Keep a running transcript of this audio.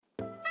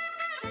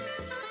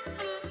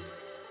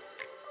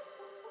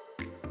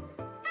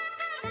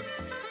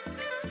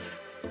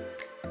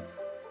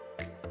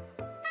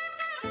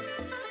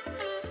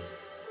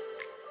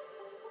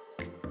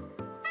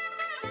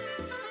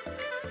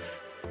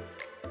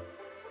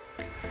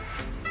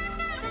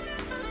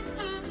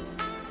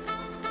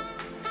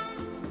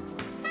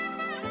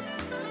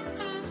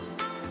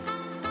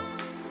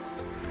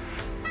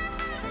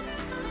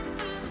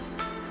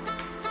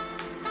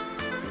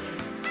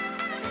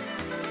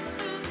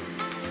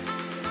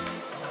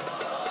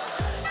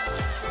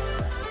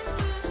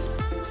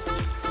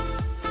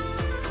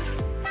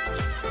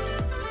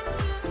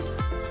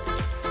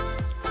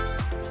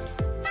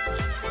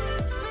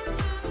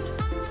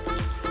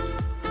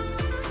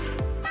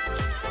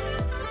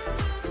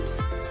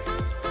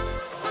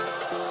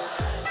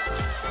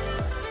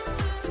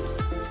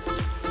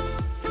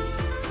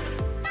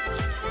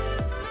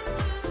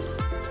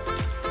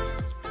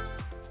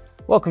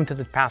Welcome to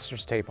the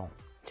Pastor's Table.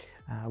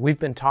 We've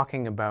been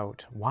talking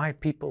about why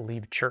people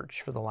leave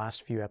church for the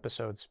last few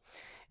episodes.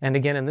 And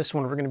again, in this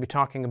one, we're going to be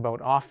talking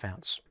about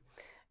offense.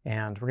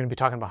 And we're going to be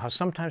talking about how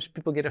sometimes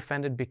people get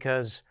offended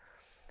because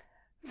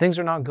things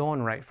are not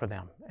going right for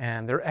them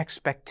and their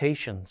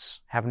expectations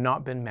have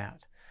not been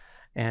met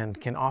and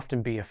can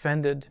often be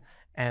offended,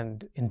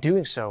 and in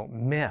doing so,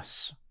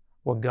 miss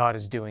what God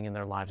is doing in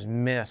their lives,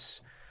 miss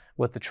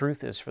what the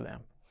truth is for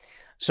them.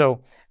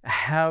 So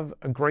have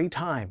a great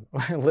time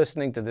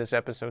listening to this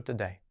episode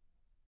today.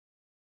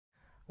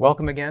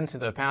 Welcome again to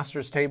the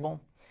Pastor's Table.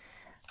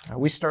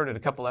 We started a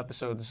couple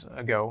episodes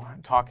ago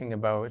talking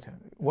about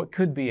what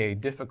could be a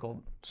difficult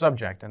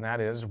subject, and that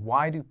is,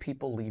 why do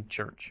people leave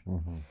church?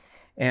 Mm-hmm.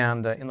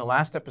 And in the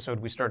last episode,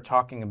 we started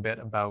talking a bit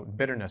about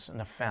bitterness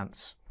and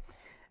offense.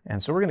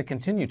 And so we're going to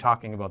continue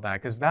talking about that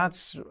because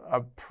that's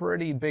a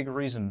pretty big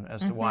reason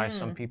as to why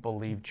some people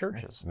leave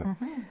churches.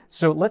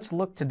 So let's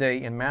look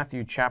today in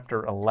Matthew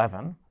chapter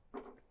 11.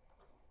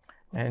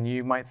 And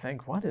you might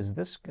think, what is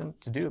this going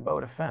to do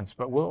about offense?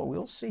 But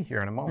we'll see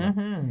here in a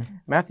moment.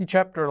 Matthew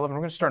chapter 11,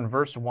 we're going to start in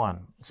verse 1.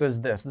 It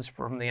says this is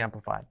from the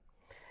Amplified.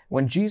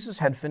 When Jesus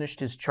had finished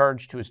his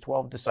charge to his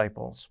 12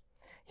 disciples,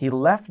 he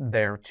left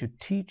there to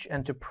teach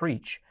and to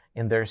preach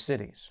in their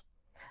cities.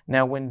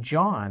 Now when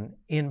John,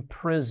 in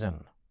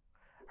prison,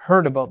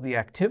 heard about the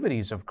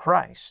activities of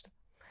Christ,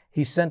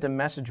 he sent a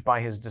message by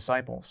his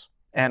disciples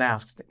and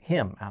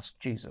asked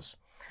Jesus,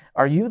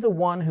 "Are you the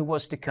one who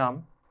was to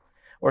come,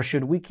 or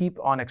should we keep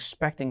on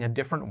expecting a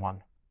different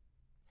one?"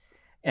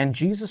 And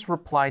Jesus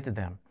replied to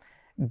them,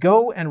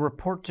 "Go and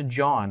report to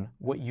John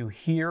what you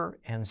hear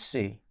and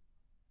see.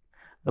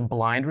 The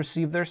blind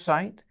receive their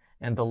sight,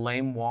 and the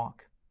lame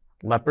walk.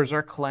 Lepers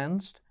are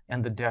cleansed,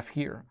 and the deaf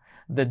hear.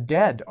 The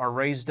dead are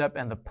raised up,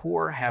 and the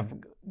poor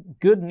have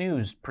good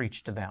news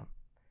preached to them."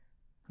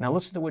 Now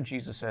listen to what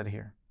Jesus said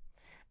here.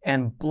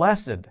 "And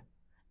blessed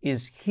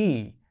is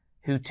he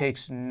who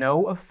takes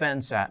no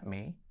offense at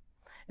me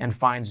and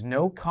finds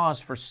no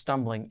cause for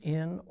stumbling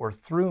in or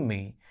through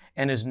me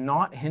and is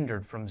not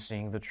hindered from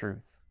seeing the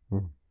truth."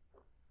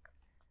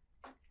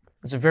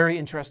 It's a very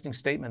interesting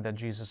statement that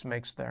Jesus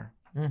makes there.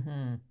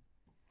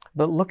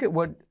 But look at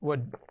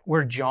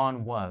where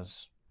John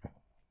was.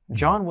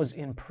 John was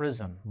in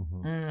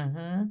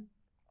prison.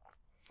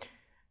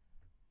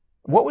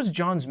 What was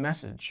John's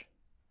message?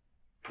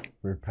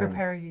 Repent.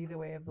 Prepare ye the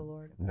way of the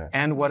Lord. Yeah.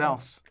 And what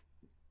else?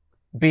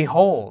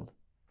 Behold,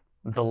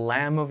 the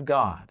Lamb of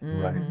God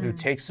who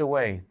takes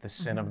away the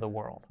sin of the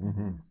world.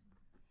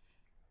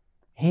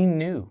 He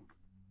knew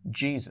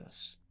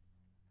Jesus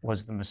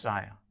was the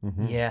Messiah.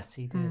 Yes,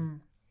 he did.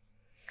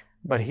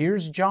 But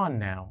here's John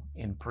now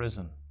in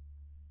prison.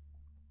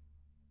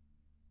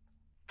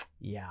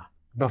 Yeah.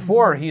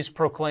 Before he's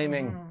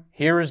proclaiming,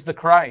 "Here is the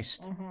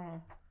Christ.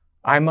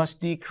 I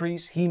must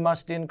decrease, he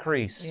must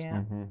increase."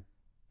 Yeah.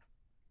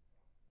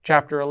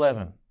 Chapter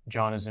 11,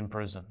 John is in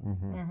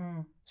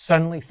prison.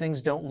 Suddenly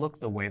things don't look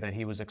the way that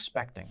he was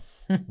expecting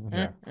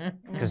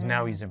because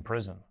now he's in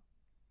prison.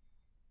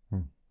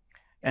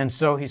 And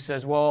so he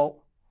says,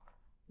 well,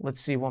 let's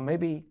see, well,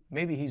 maybe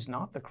he's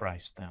not the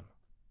Christ then.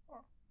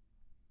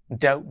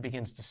 Doubt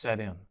begins to set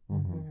in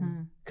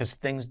because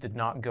things did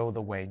not go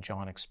the way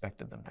John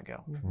expected them to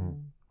go.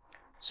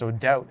 So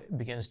doubt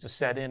begins to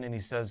set in, and he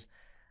says,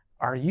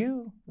 "Are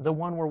you the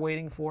one we're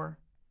waiting for?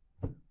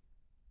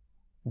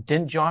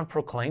 Didn't John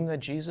proclaim that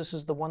Jesus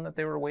is the one that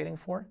they were waiting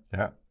for?"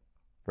 Yeah.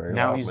 Very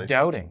now loudly. he's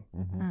doubting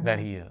that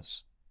he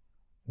is.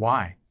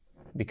 Why?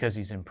 Because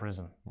he's in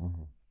prison.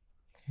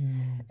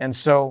 And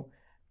so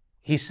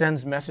he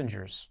sends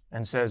messengers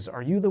and says,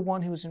 "Are you the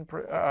one who's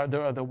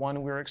the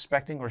one we're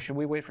expecting, or should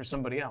we wait for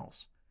somebody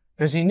else?"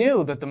 Because he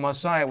knew that the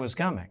Messiah was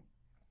coming.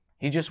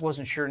 He just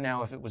wasn't sure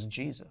now if it was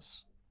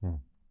Jesus.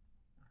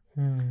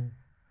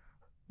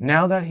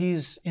 Now that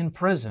he's in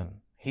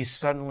prison, he's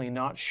suddenly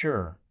not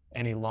sure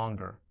any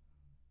longer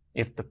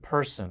if the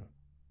person,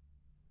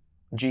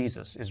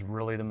 Jesus, is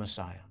really the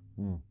Messiah.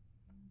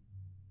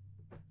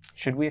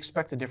 Should we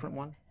expect a different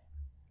one?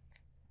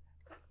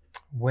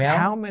 Well,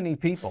 How many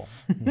people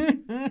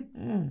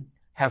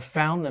have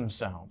found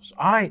themselves?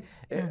 I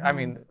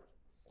mean,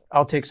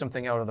 I'll take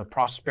something out of the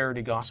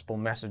Prosperity Gospel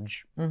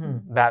Message,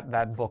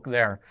 that book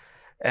there.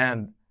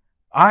 And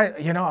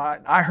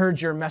I heard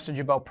your message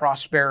about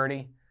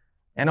prosperity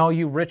and all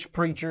you rich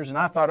preachers, and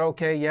I thought,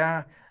 okay,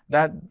 yeah,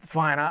 that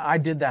fine. I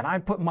did that. I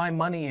put my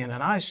money in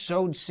and I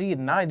sowed seed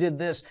and I did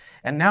this.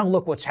 And now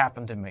look what's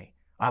happened to me.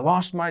 I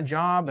lost my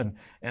job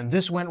and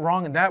this went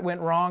wrong and that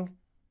went wrong.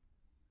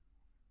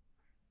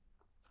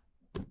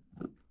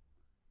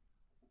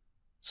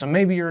 So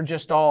maybe you're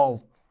just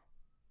all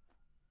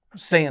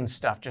saying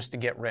stuff just to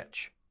get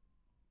rich.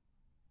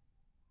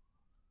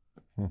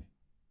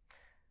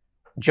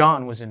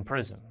 John was in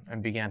prison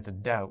and began to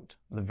doubt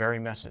the very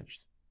message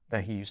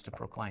that he used to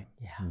proclaim.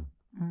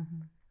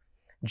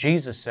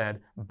 Jesus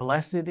said,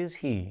 "Blessed is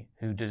he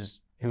who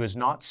is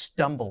not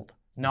stumbled,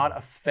 not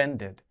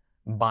offended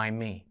by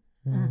me,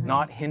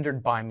 not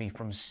hindered by me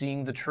from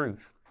seeing the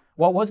truth."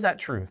 What was that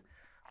truth?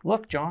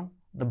 Look, John,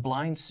 the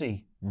blind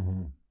see.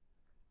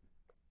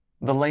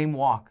 The lame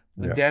walk,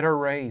 the Yeah. dead are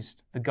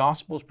raised, the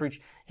gospel is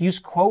preached. He's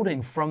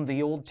quoting from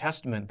the Old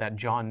Testament that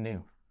John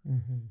knew.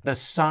 The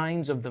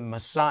signs of the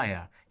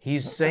Messiah.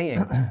 He's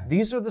saying,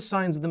 these are the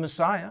signs of the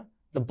Messiah.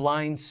 The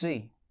blind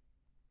see.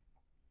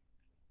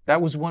 That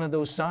was one of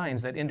those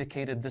signs that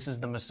indicated this is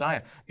the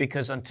Messiah.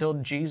 Because until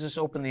Jesus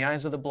opened the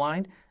eyes of the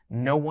blind,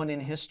 no one in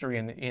history,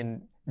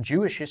 in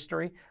Jewish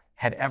history,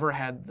 had ever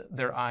had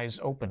their eyes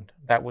opened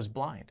that was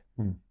blind.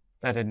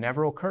 That had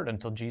never occurred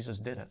until Jesus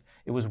did it.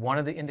 It was one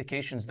of the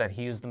indications that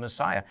he is the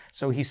Messiah.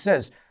 So he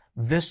says,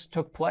 this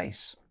took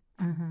place.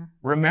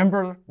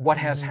 Remember what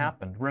has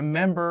happened.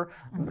 Remember,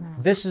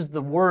 this is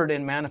the word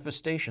in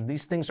manifestation.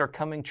 These things are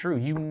coming true.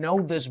 You know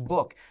this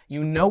book.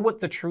 You know what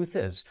the truth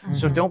is.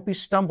 So don't be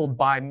stumbled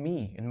by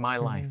me in my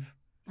life.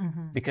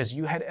 Because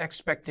you had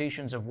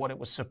expectations of what it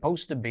was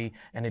supposed to be,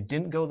 and it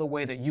didn't go the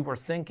way that you were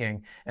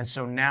thinking. And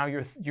so now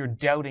you're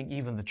doubting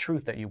even the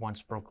truth that you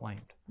once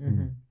proclaimed.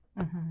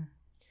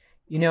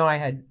 You know, I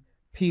had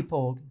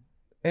people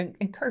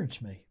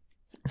encourage me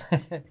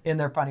in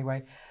their funny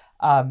way.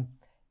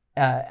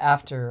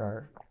 After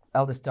our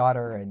eldest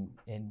daughter,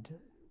 and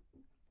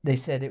they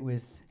said it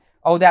was,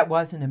 that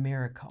wasn't a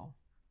miracle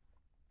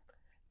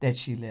that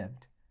she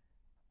lived.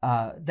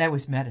 That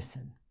was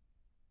medicine.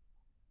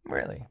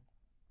 Really?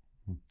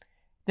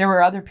 There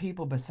were other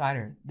people beside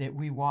her that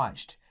we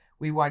watched.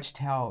 We watched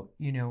how,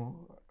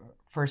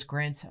 first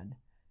grandson,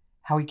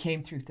 how he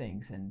came through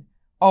things, and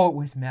it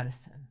was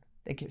medicine.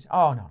 They kept,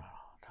 no,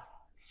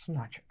 it's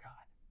not your God.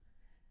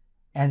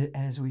 And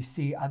as we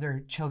see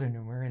other children,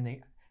 and we're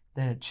in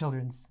the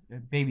children's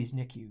babies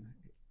NICU,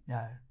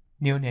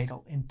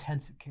 neonatal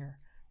intensive care,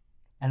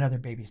 and other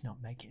babies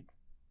don't make it.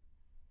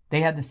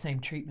 They had the same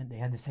treatment. They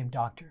had the same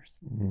doctors.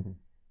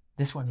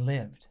 This one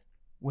lived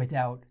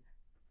without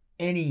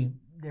any,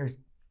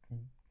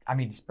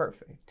 he's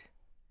perfect.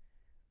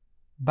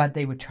 But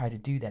they would try to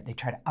do that. They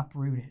try to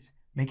uproot it,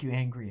 make you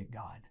angry at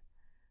God.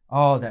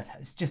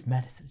 It's just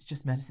medicine. It's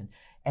just medicine.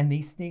 And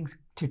these things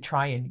to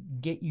try and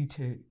get you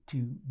to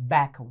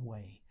back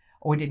away.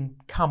 It didn't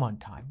come on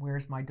time.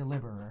 Where's my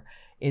deliverer?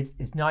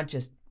 It's not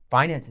just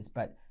finances,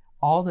 but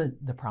all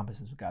the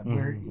promises of God.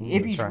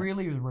 If he's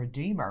really the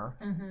Redeemer.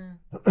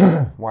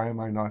 Why am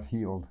I not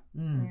healed?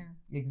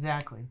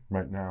 Exactly.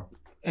 Right now.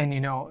 And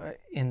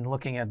in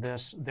looking at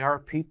this, there are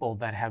people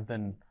that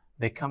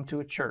they come to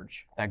a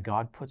church that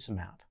God puts them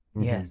at.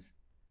 Yes.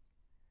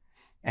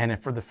 And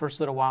for the first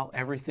little while,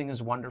 everything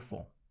is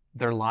wonderful.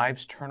 Their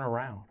lives turn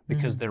around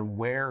because they're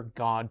where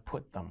God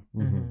put them.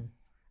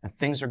 And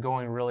things are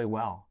going really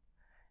well.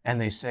 And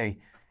they say,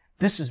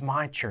 this is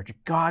my church.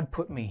 God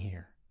put me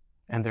here.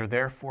 And they're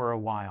there for a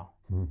while.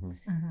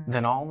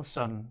 Then all of a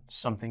sudden,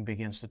 something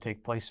begins to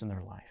take place in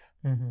their life.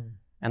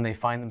 And they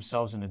find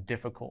themselves in a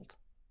difficult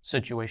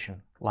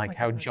situation, like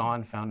how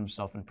John found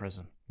himself in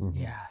prison.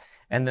 Yes.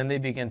 And then they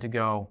begin to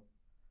go,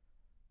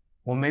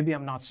 well, maybe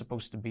I'm not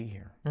supposed to be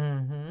here.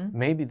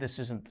 Maybe this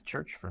isn't the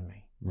church for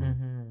me.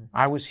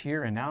 I was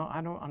here, and now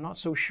I'm not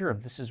so sure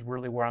if this is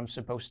really where I'm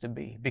supposed to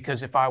be.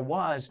 Because if I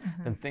was,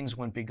 then things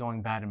wouldn't be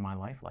going bad in my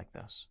life like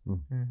this.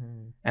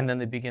 And then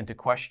they begin to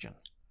question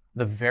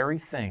the very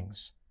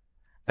things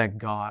that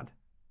God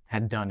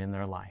had done in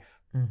their life.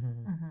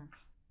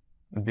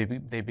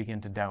 They begin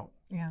to doubt.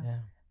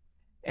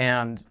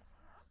 And,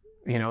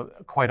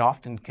 quite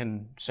often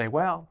can say,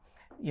 well,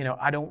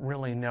 I don't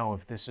really know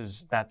if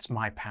that's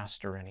my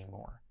pastor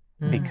anymore.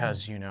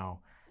 Because,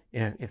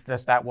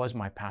 if that was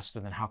my pastor,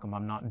 then how come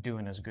I'm not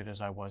doing as good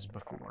as I was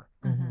before?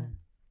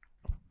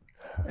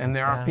 And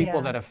there are people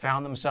that have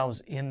found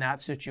themselves in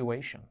that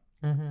situation.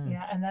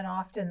 And then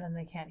often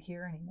they can't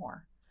hear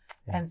anymore.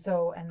 And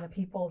the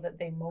people that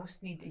they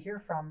most need to hear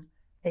from,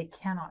 they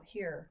cannot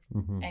hear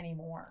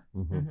anymore.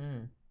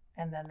 And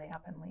then they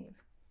up and leave.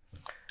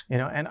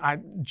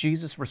 And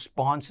Jesus'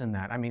 response in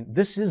that,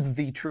 this is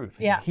the truth.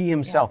 He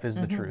himself is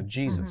the truth,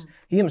 Jesus.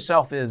 He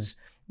himself is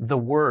the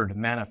Word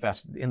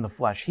manifested in the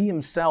flesh. He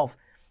himself,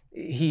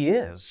 he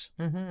is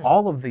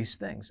all of these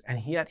things.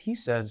 And yet he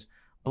says,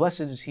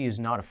 blessed is he who is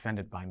not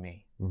offended by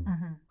me.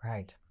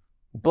 Right.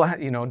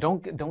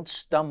 Don't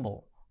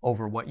stumble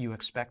over what you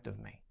expect of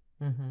me.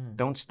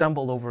 Don't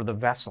stumble over the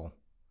vessel.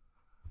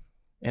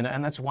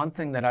 And that's one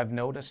thing that I've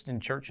noticed in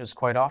churches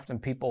quite often.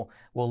 People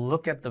will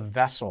look at the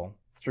vessel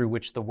through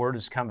which the word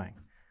is coming.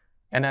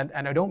 And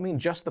I don't mean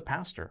just the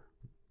pastor.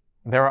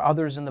 There are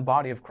others in the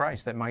body of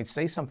Christ that might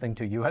say something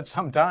to you at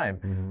some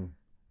time.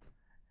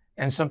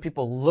 And some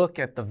people look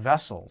at the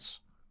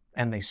vessels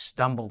and they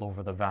stumble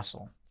over the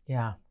vessel.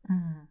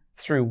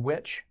 Through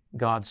which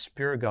God's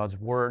Spirit, God's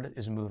Word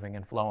is moving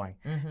and flowing.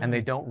 And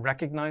they don't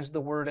recognize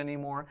the Word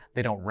anymore.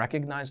 They don't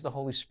recognize the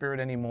Holy Spirit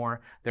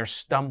anymore. They're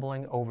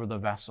stumbling over the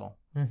vessel.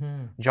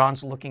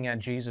 John's looking at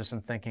Jesus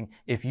and thinking,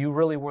 if you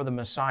really were the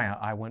Messiah,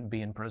 I wouldn't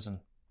be in prison.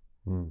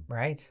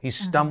 Right. He's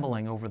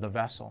stumbling over the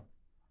vessel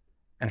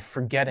and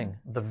forgetting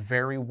the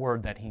very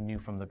word that he knew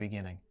from the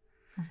beginning.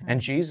 And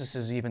Jesus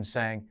is even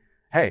saying,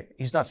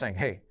 he's not saying,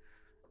 hey,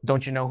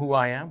 don't you know who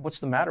I am?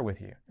 What's the matter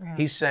with you?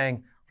 He's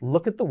saying,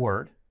 look at the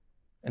word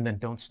and then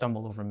don't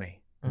stumble over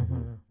me.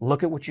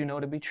 Look at what you know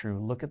to be true.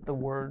 Look at the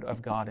word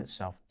of God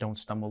itself. Don't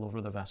stumble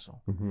over the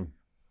vessel.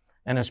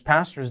 And as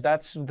pastors,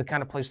 that's the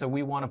kind of place that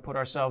we want to put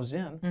ourselves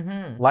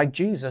in, like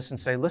Jesus, and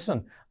say,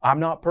 listen, I'm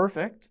not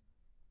perfect.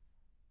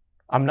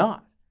 I'm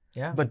not.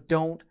 Yeah. But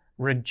don't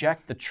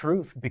reject the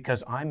truth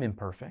because I'm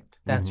imperfect.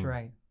 That's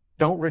right.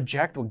 Don't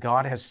reject what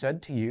God has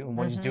said to you and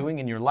what He's doing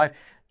in your life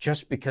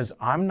just because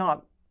I'm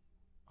not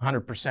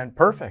 100%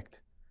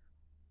 perfect.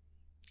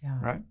 Yeah.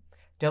 Right?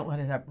 Don't let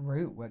it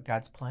uproot what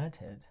God's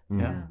planted.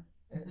 Yeah.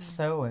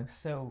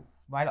 So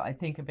vital. I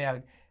think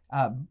about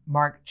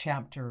Mark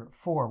chapter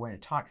 4 when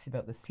it talks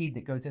about the seed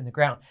that goes in the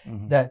ground.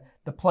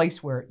 The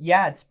place where,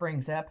 it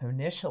springs up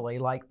initially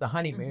like the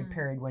honeymoon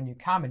period when you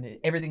come and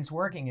everything's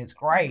working, it's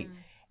great.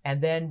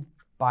 And then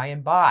by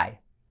and by,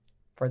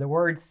 for the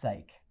word's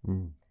sake,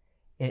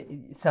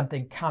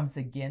 something comes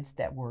against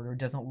that word or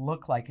doesn't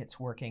look like it's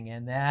working.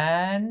 And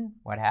then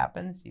what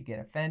happens? You get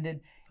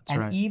offended. That's and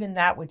right. even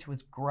that which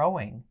was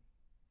growing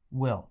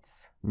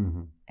wilts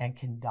and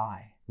can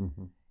die.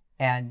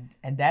 And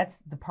that's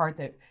the part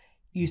that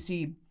you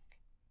see.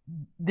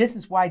 This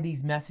is why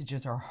these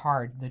messages are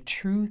hard. The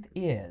truth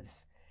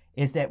is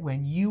that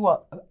when you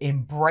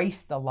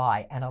embrace the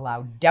lie and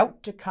allow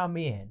doubt to come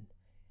in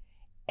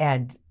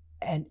and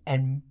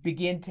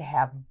begin to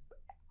have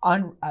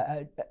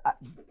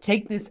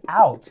take this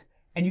out,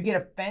 and you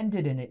get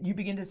offended in it, you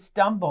begin to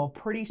stumble,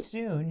 pretty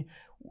soon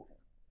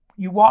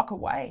you walk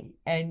away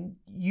and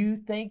you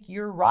think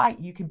you're right.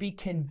 You can be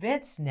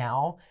convinced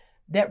now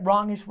that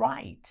wrong is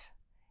right.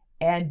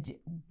 And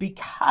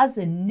because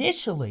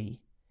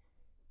initially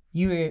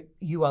you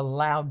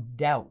allowed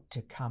doubt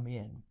to come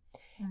in.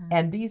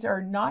 And these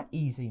are not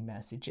easy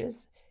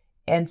messages.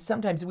 And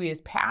sometimes we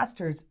as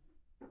pastors,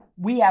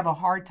 we have a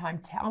hard time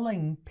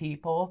telling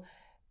people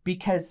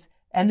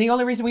and the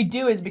only reason we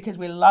do is because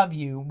we love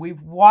you.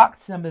 We've walked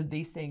some of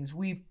these things.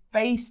 We've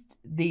faced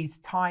these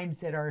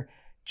times that are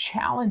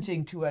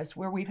challenging to us,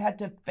 where we've had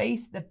to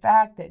face the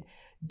fact that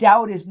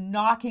doubt is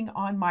knocking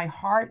on my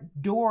heart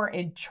door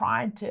and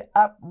trying to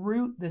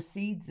uproot the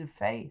seeds of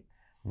faith,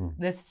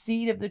 the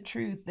seed of the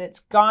truth that's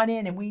gone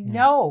in. And we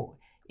know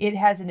it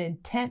has an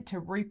intent to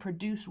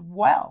reproduce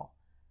well,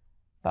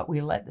 but we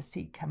let the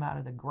seed come out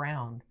of the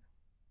ground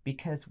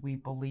because we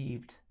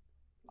believed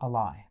a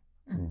lie.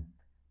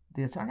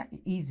 These are not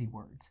easy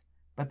words,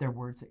 but they're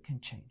words that can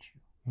change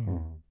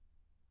you.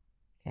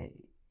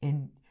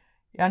 And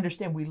you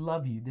understand, we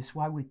love you. This is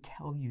why we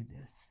tell you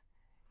this.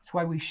 It's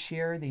why we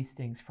share these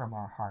things from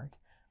our heart.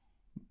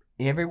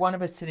 Every one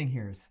of us sitting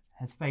here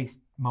has faced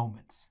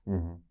moments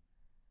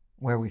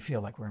where we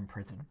feel like we're in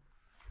prison.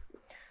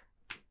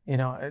 You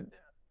know,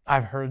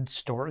 I've heard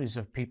stories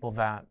of people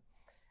that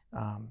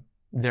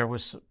there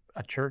was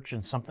a church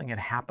and something had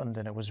happened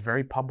and it was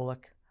very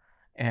public,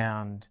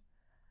 and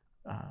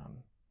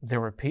there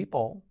were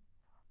people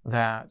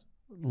that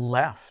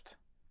left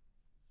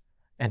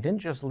and didn't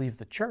just leave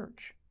the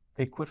church.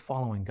 They quit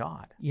following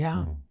God.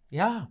 Yeah.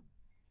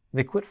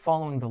 They quit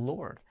following the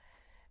Lord.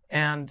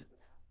 And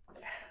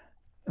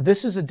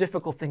this is a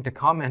difficult thing to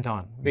comment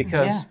on,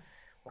 because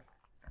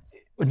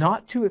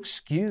not to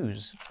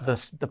excuse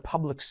the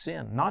public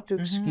sin, not to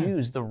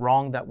excuse the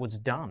wrong that was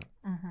done.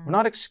 We're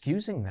not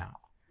excusing that.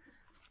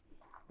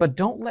 But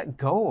don't let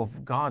go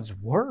of God's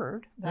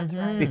word. That's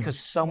right. Because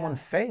someone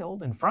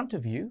failed in front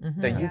of you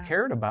that you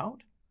cared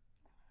about.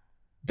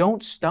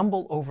 Don't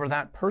stumble over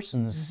that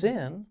person's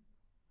sin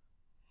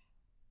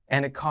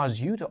and it caused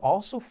you to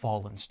also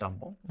fall and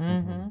stumble.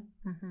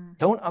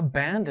 Don't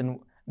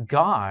abandon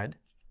God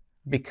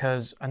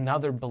because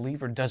another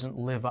believer doesn't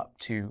live up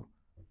to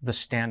the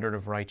standard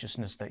of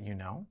righteousness that you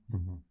know.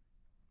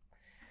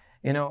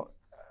 You know,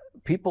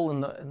 people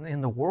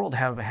in the world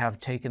have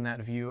taken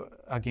that view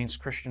against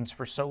Christians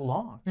for so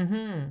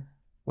long.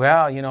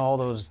 Well, you know, all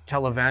those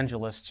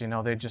televangelists, you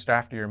know, they're just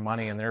after your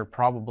money, and they're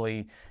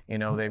probably, you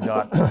know, they've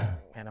got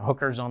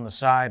hookers on the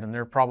side, and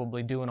they're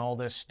probably doing all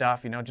this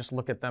stuff. You know, just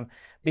look at them.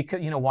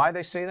 Because, you know why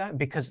they say that?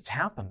 Because it's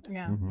happened.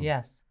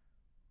 Yes.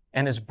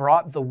 And has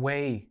brought the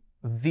way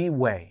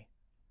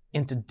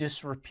into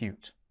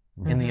disrepute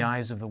in the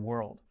eyes of the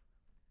world.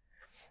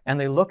 And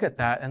they look at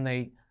that and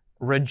they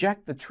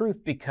reject the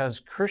truth because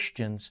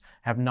Christians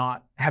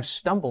have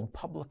stumbled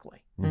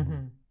publicly.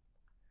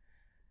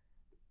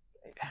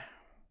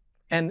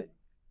 And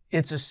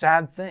it's a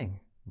sad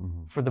thing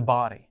for the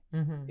body.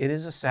 It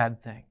is a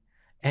sad thing.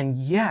 And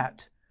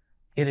yet,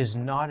 it is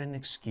not an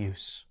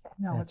excuse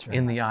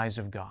in the eyes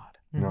of God.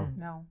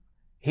 No.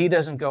 He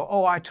doesn't go,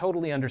 oh, I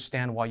totally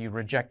understand why you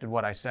rejected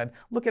what I said.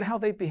 Look at how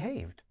they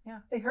behaved. Yeah,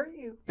 they hurt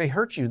you. They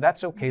hurt you.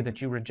 That's okay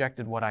that you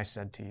rejected what I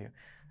said to you.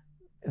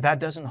 That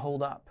doesn't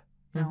hold up.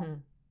 No.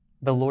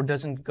 The Lord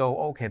doesn't go,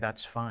 okay,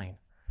 that's fine.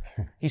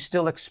 He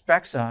still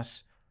expects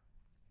us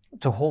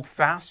to hold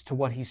fast to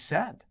what He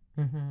said.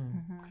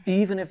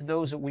 Even if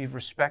those that we've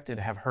respected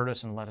have hurt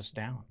us and let us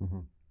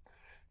down.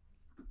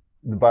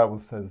 The Bible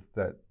says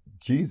that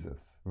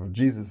Jesus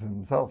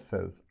himself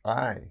says,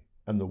 I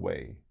am the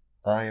way,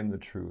 I am the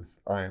truth,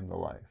 I am the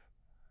life.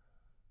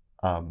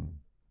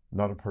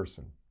 Not a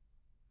person.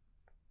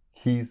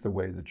 He's the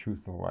way, the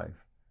truth, and the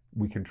life.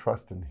 we can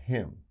trust in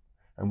him.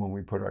 And when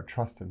we put our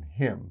trust in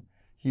him,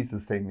 he's the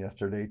same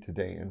yesterday,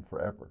 today, and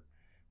forever.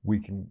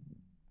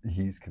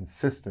 He's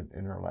consistent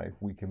in our life.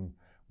 We can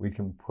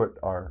put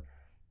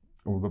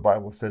the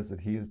Bible says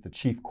that he is the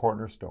chief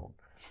cornerstone.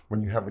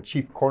 When you have a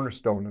chief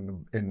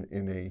cornerstone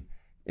in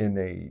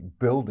a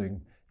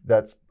building,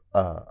 that's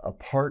a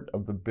part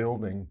of the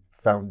building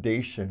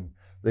foundation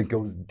that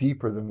goes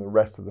deeper than the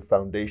rest of the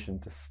foundation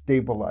to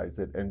stabilize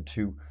it and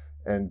to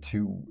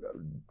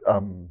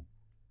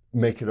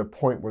make it a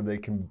point where they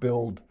can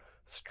build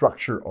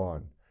structure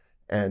on.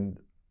 And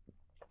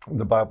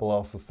the Bible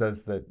also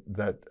says that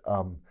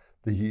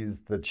he is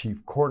the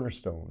chief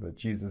cornerstone, that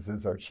Jesus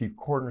is our chief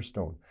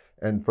cornerstone.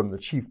 And from the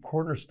chief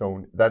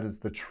cornerstone, that is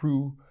the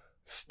true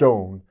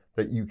stone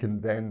that you can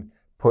then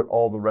put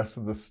all the rest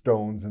of the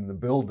stones in the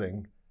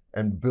building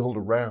and build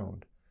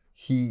around.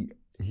 He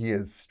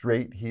is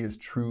straight, he is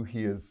true,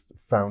 he is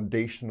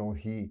foundational,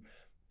 he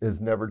is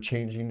never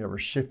changing, never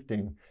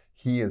shifting.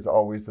 He is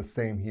always the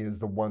same. He is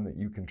the one that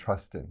you can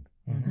trust in.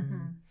 Mm-hmm.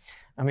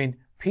 I mean,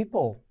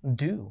 people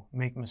do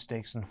make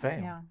mistakes and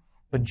fail. Yeah.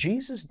 But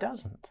Jesus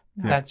doesn't.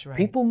 No. That's right.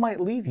 People might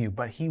leave you,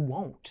 but he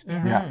won't.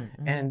 Yeah. Yeah.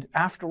 Mhm. And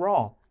after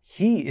all,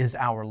 he is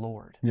our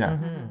Lord, Yeah.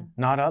 Mhm.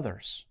 not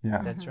others.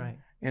 Yeah. That's right.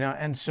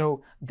 And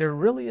so there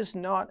really is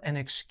not an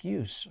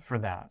excuse for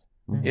that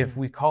Mhm. if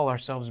we call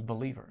ourselves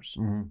believers.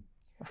 Mm-hmm.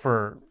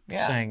 For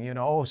Yeah. saying,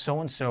 oh, so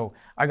and so,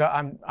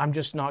 I'm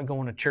just not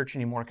going to church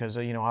anymore because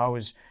I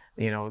was,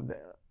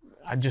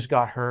 I just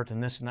got hurt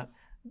and this and that.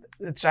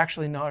 It's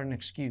actually not an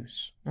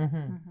excuse.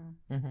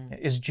 Mm-hmm. Mm-hmm.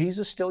 Is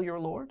Jesus still your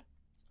Lord?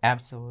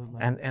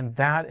 Absolutely. And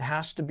that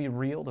has to be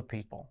real to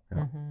people.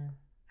 Mm-hmm.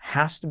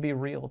 Has to be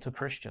real to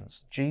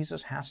Christians.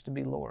 Jesus has to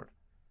be Lord.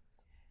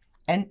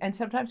 And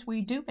sometimes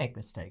we do make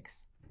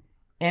mistakes.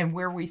 And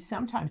where we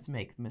sometimes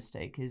make the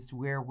mistake is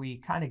where we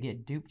kind of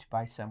get duped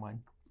by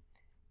someone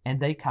and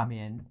they come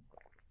in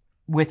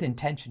with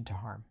intention to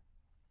harm.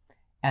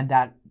 And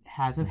that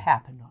hasn't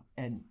happened.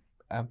 And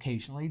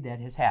occasionally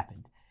that has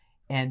happened.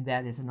 And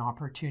that is an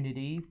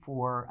opportunity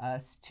for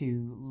us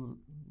to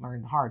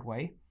learn the hard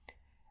way.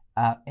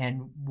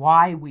 And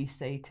why we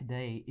say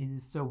today it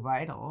is so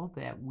vital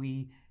that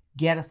we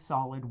get a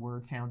solid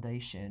word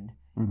foundation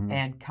Mm-hmm.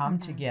 and come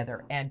Mhm.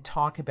 together and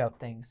talk about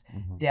things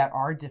Mm-hmm. that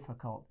are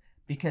difficult,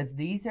 because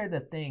these are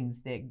the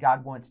things that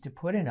God wants to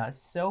put in us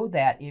so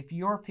that if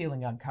you're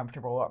feeling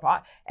uncomfortable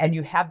and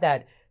you have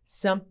that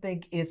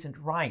something isn't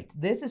right,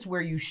 this is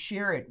where you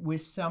share it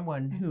with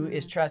someone who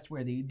is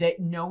trustworthy, that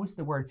knows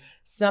the word.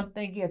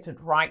 Something isn't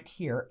right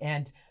here.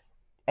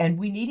 And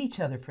we need each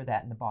other for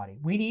that in the body.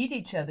 We need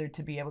each other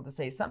to be able to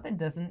say something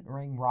doesn't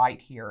ring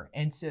right here.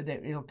 And so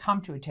that it'll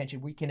come to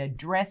attention. We can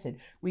address it.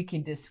 We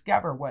can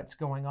discover what's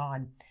going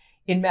on.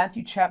 In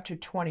Matthew chapter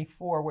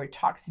 24, where it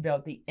talks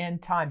about the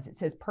end times, it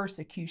says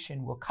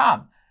persecution will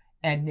come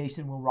and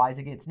nation will rise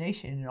against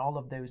nation and all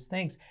of those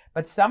things.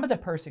 But some of the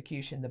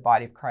persecution the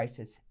body of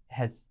Christ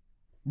has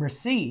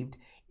received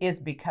is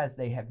because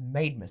they have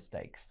made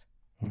mistakes.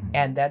 Mm-hmm.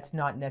 And that's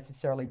not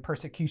necessarily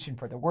persecution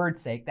for the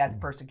word's sake. That's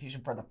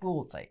persecution for the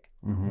fool's sake.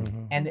 Mm-hmm.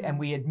 Mm-hmm. And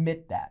we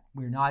admit that.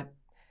 We're not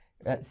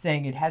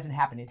saying it hasn't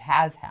happened. It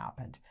has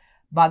happened.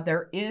 But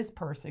there is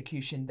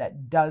persecution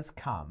that does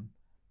come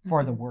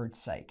for the word's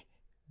sake.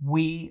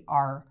 We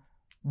are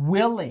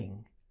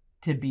willing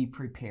to be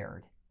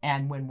prepared.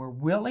 And when we're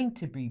willing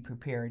to be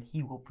prepared,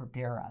 he will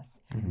prepare us.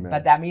 Amen.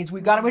 But that means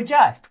we've got to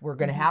adjust. We're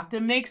going to have to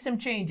make some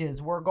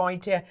changes. We're going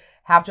to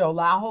have to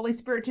allow Holy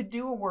Spirit to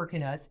do a work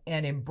in us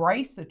and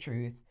embrace the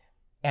truth.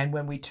 And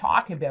when we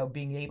talk about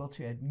being able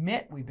to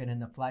admit we've been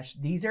in the flesh,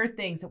 these are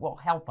things that will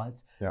help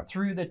us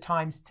through the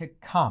times to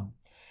come.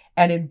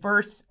 And in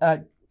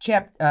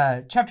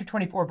chapter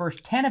 24, verse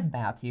 10 of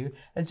Matthew,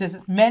 it says,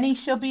 many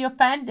shall be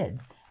offended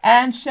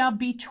and shall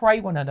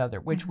betray one another,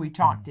 which we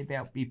talked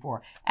about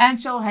before,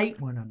 and shall hate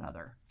one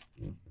another.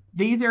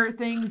 These are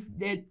things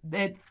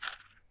that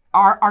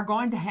are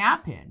going to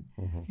happen,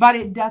 but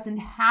it doesn't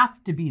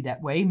have to be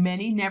that way.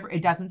 Many never,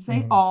 it doesn't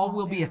say all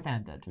will be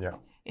offended. Yeah.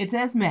 It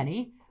says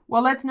many.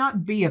 Well, let's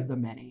not be of the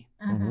many.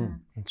 Mm-hmm.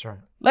 That's right.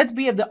 Let's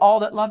be of the all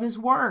that love his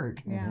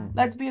word. Yeah.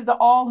 Let's be of the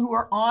all who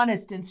are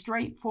honest and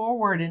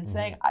straightforward and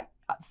saying,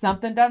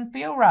 something doesn't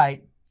feel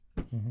right.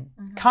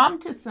 Mm-hmm. Come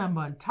to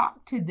someone,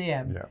 talk to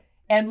them. Yeah.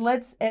 And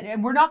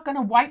and we're not going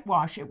to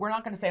whitewash it. We're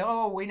not going to say,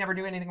 oh, we never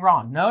do anything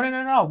wrong.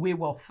 No. We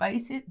will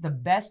face it the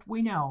best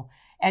we know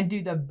and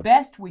do the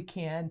best we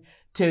can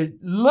to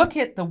look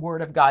at the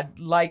word of God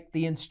like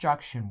the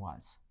instruction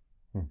was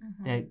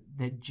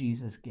that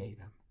Jesus gave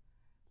him.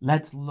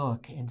 Let's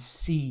look and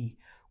see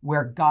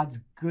where God's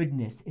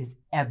goodness is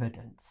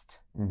evidenced.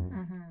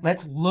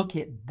 Let's look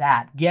at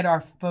that, get our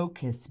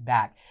focus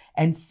back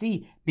and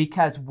see,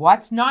 because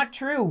what's not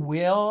true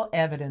will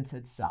evidence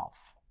itself.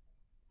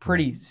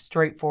 Pretty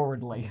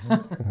straightforwardly.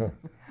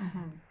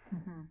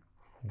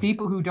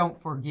 People who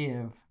don't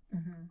forgive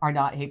are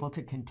not able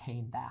to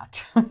contain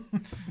that.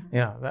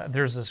 Yeah,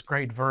 there's this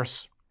great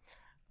verse.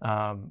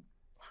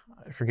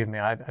 Forgive me,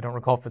 I don't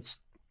recall if it's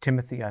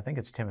Timothy. I think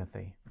it's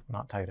Timothy,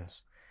 not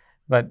Titus.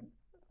 But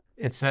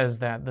it says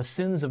that the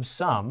sins of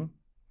some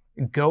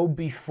go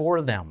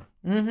before them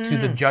Mm-hmm. to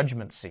the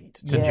judgment seat,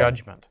 to Yes.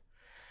 judgment,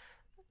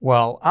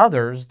 while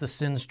others, the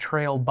sins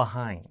trail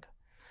behind.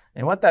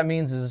 And what that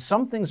means is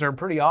some things are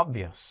pretty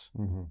obvious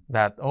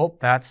that, oh,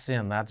 that's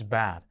sin, that's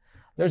bad.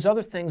 There's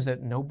other things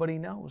that nobody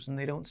knows and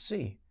they don't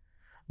see.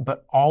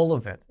 But all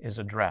of it is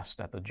addressed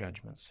at the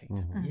judgment seat.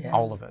 Yes.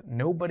 All of it.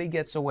 Nobody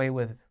gets away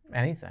with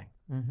anything.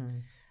 Mm-hmm.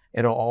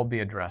 It'll all be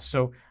addressed.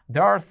 So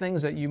there are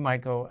things that you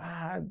might go,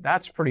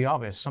 that's pretty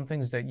obvious. Some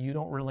things that you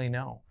don't really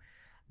know.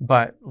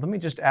 But let me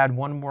just add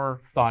one more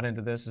thought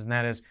into this, and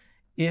that is,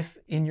 if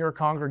in your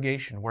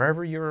congregation,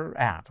 wherever you're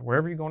at,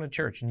 wherever you're going to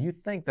church, and you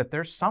think that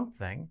there's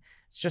something,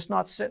 it's just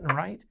not sitting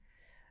right,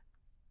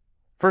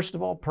 first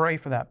of all, pray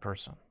for that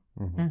person.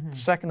 Mm-hmm.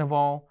 Second of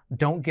all,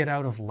 don't get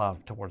out of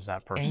love towards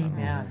that person.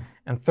 Amen.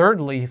 And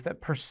thirdly, if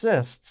that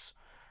persists,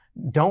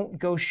 don't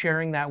go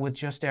sharing that with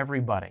just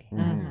everybody.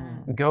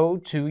 Mm-hmm. Go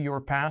to your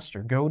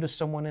pastor, go to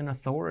someone in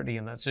authority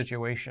in that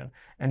situation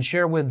and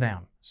share with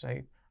them.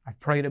 Say, I've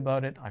prayed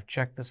about it, I've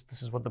checked this,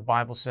 this is what the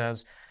Bible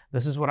says,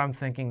 this is what I'm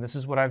thinking, this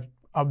is what I've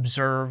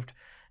observed,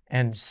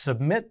 and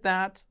submit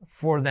that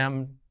for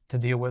them to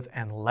deal with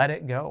and let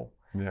it go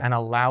and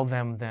allow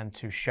them then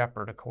to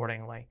shepherd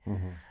accordingly.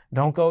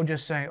 Don't go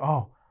just saying,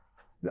 oh,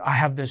 I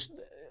have this,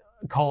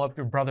 call up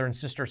your brother and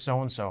sister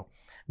so-and-so.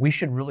 We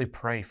should really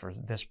pray for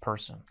this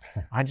person.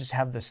 I just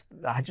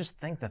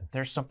think that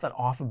there's something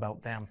off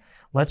about them.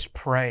 Let's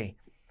pray.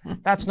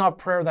 That's not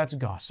prayer, that's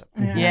gossip.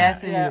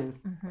 Yes, it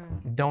is.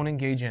 Don't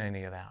engage in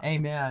any of that.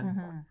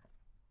 Amen.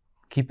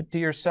 Keep it to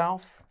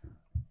yourself,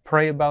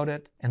 pray about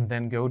it, and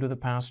then go to the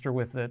pastor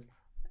with it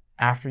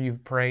after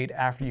you've prayed,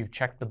 after you've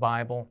checked the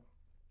Bible,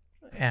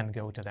 and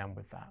go to them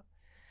with that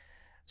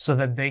so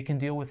that they can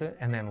deal with it,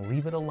 and then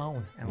leave it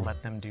alone and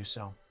let them do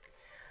so.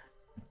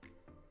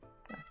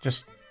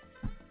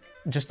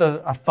 Just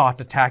a thought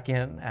to tack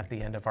in at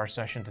the end of our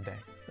session today,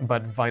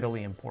 but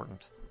vitally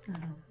important.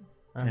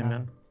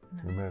 Amen.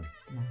 Amen.